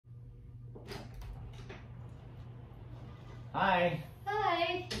Hi.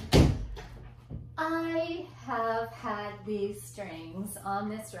 Hi. I have had these strings on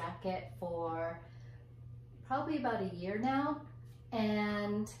this racket for probably about a year now,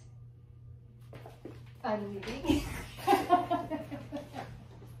 and I'm leaving.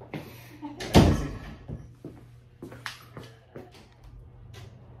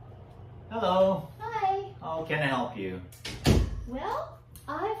 Hello. Hi. How can I help you? Well,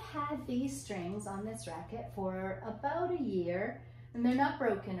 I've had these strings on this racket for about a year, and they're not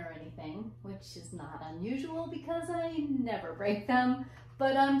broken or anything, which is not unusual because I never break them,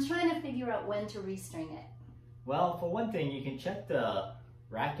 but I'm trying to figure out when to restring it. Well, for one thing, you can check the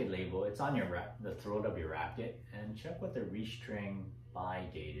racket label. It's on the throat of your racket, and check what the restring buy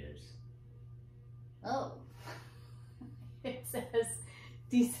date is. Oh, it says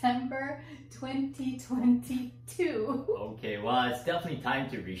December 2022. Okay, well, it's definitely time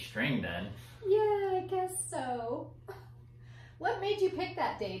to restring then. Yeah, I guess so. What made you pick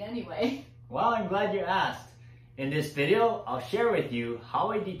that date anyway? Well, I'm glad you asked. In this video, I'll share with you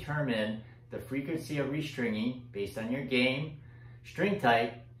how I determine the frequency of restringing based on your game, string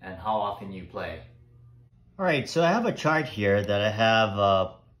type, and how often you play. All right, so I have a chart here that I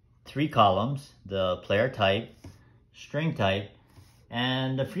have 3 columns: the player type, string type,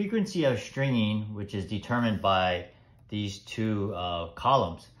 and the frequency of stringing, which is determined by these 2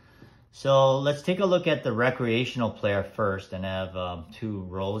 columns. So let's take a look at the recreational player first, and I have 2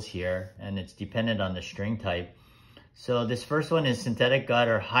 rows here, and it's dependent on the string type. So this first one is synthetic gut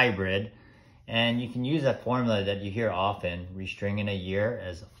or hybrid, and you can use that formula that you hear often: restring in a year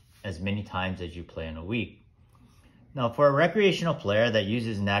as many times as you play in a week. Now for a recreational player that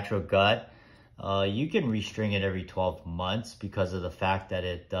uses natural gut, you can restring it every 12 months because of the fact that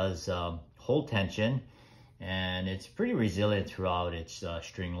it does hold tension, and it's pretty resilient throughout its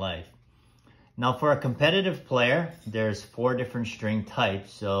string life. Now for a competitive player, there's 4 different string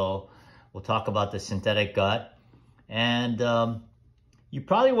types. So we'll talk about the synthetic gut, and you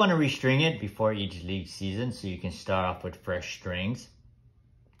probably want to restring it before each league season so you can start off with fresh strings.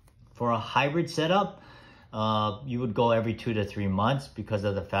 For a hybrid setup, you would go every 2 to 3 months because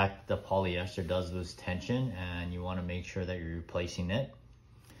of the fact that the polyester does lose tension, and you want to make sure that you're replacing it.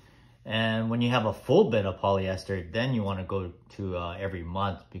 And when you have a full bit of polyester, then you want to go to every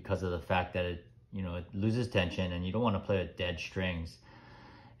month because of the fact that it loses tension, and you don't want to play with dead strings.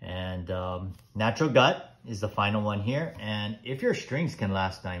 And natural gut is the final one here. And if your strings can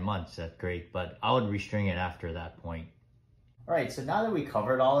last 9 months, that's great, but I would restring it after that point. All right, so now that we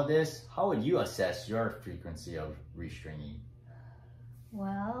covered all of this, how would you assess your frequency of restringing?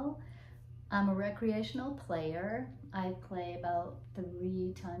 Well, I'm a recreational player. I play about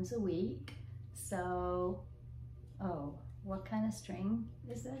 3 times a week. So, what kind of string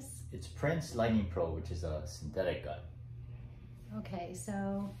is this? It's Prince Lightning Pro, which is a synthetic gut. Okay,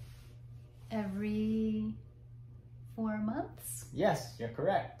 so every 4 months? Yes, you're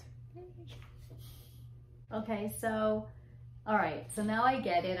correct. Okay, so, all right, so now I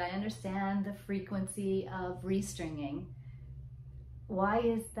get it. I understand the frequency of restringing. Why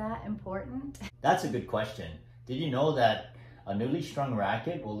is that important? That's a good question. Did you know that a newly strung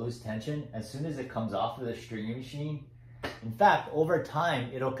racket will lose tension as soon as it comes off of the stringing machine? In fact, over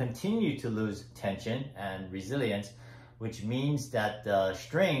time, it'll continue to lose tension and resilience, which means that the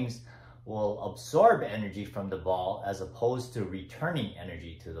strings will absorb energy from the ball as opposed to returning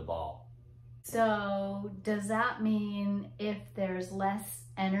energy to the ball. So does that mean if there's less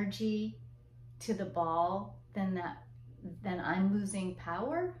energy to the ball, then I'm losing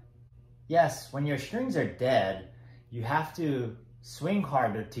power? Yes, when your strings are dead, you have to swing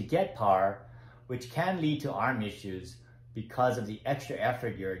harder to get power, which can lead to arm issues because of the extra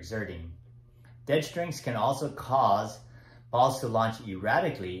effort you're exerting. Dead strings can also cause balls to launch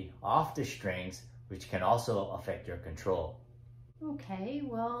erratically off the strings, which can also affect your control. Okay,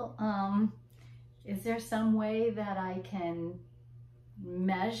 well, is there some way that I can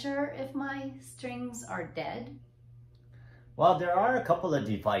measure if my strings are dead? Well, there are a couple of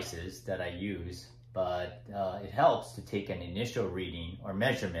devices that I use, but it helps to take an initial reading or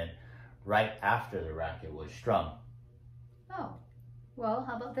measurement right after the racket was strung. Oh, well,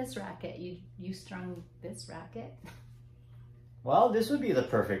 how about this racket? You strung this racket? Well, this would be the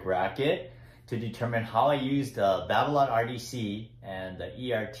perfect racket to determine how I use the Babolat RDC and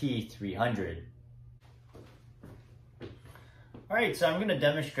the ERT 300. All right, so I'm going to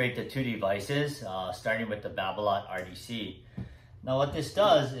demonstrate the 2 devices, starting with the Babolat RDC. Now what this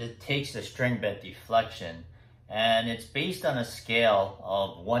does, it takes the string bed deflection, and it's based on a scale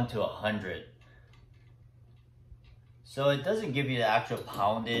of 1 to 100. So it doesn't give you the actual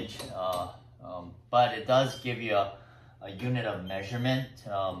poundage, but it does give you a unit of measurement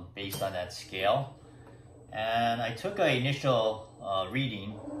based on that scale. And I took an initial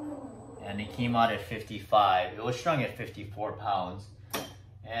reading, and it came out at 55. It was strung at 54 pounds.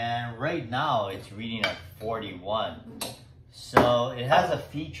 And right now it's reading at 41. So it has a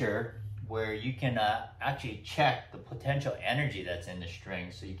feature where you can actually check the potential energy that's in the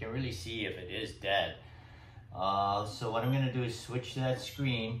string, so you can really see if it is dead. So what I'm going to do is switch to that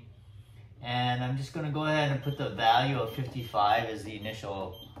screen, and I'm just going to go ahead and put the value of 55 as the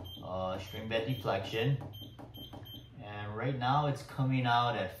initial string bed deflection. And right now it's coming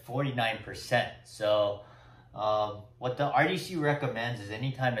out at 49%. So what the RDC recommends is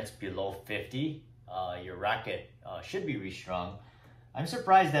anytime it's below 50, your racket should be restrung. I'm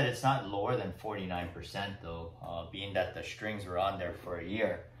surprised that it's not lower than 49% though, being that the strings were on there for a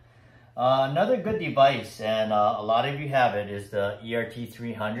year. Another good device, and a lot of you have it, is the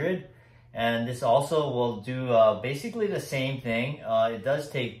ERT300. And this also will do basically the same thing. It does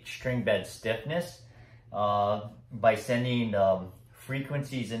take string bed stiffness by sending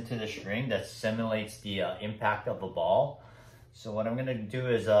frequencies into the string that simulates the impact of a ball. So what I'm going to do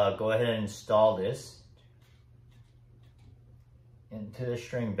is go ahead and install this into the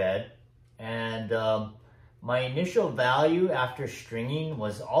string bed. And my initial value after stringing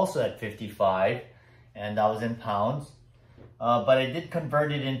was also at 55, and that was in pounds. But I did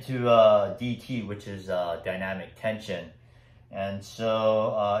convert it into DT, which is dynamic tension. And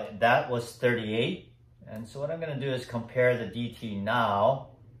so that was 38. And so what I'm going to do is compare the DT now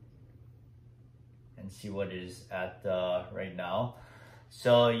and see what it is at right now.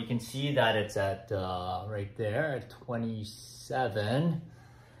 So you can see that it's at right there at 27.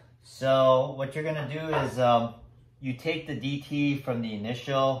 So what you're going to do is you take the DT from the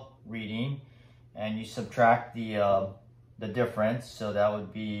initial reading and you subtract the difference. So that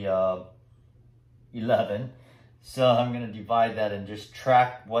would be 11. So I'm going to divide that and just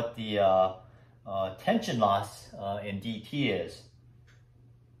track what the tension loss in DT is.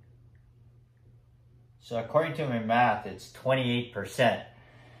 So according to my math, it's 28%.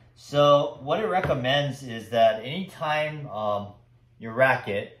 So what it recommends is that anytime your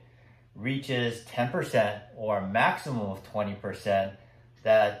racket reaches 10% or a maximum of 20%,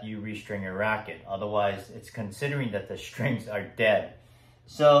 that you restring your racket. Otherwise, it's considering that the strings are dead.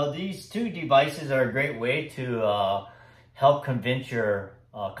 So these two devices are a great way to help convince your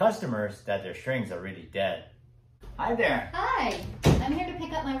customers that their strings are really dead. Hi there. Hi, I'm here to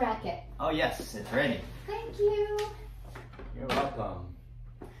pick up my racket. Oh yes, it's ready. Thank you. You're welcome.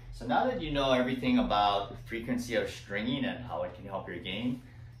 So now that you know everything about frequency of stringing and how it can help your game,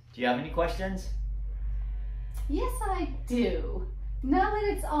 do you have any questions? Yes, I do. Now that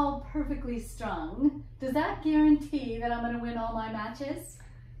it's all perfectly strung, does that guarantee that I'm going to win all my matches?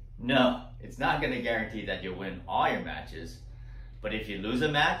 No, it's not going to guarantee that you'll win all your matches. But if you lose a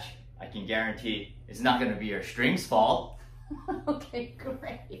match, I can guarantee it's not going to be your strings' fault. Okay,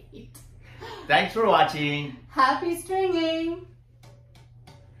 great. Thanks for watching. Happy stringing.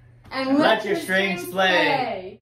 And let your strings play.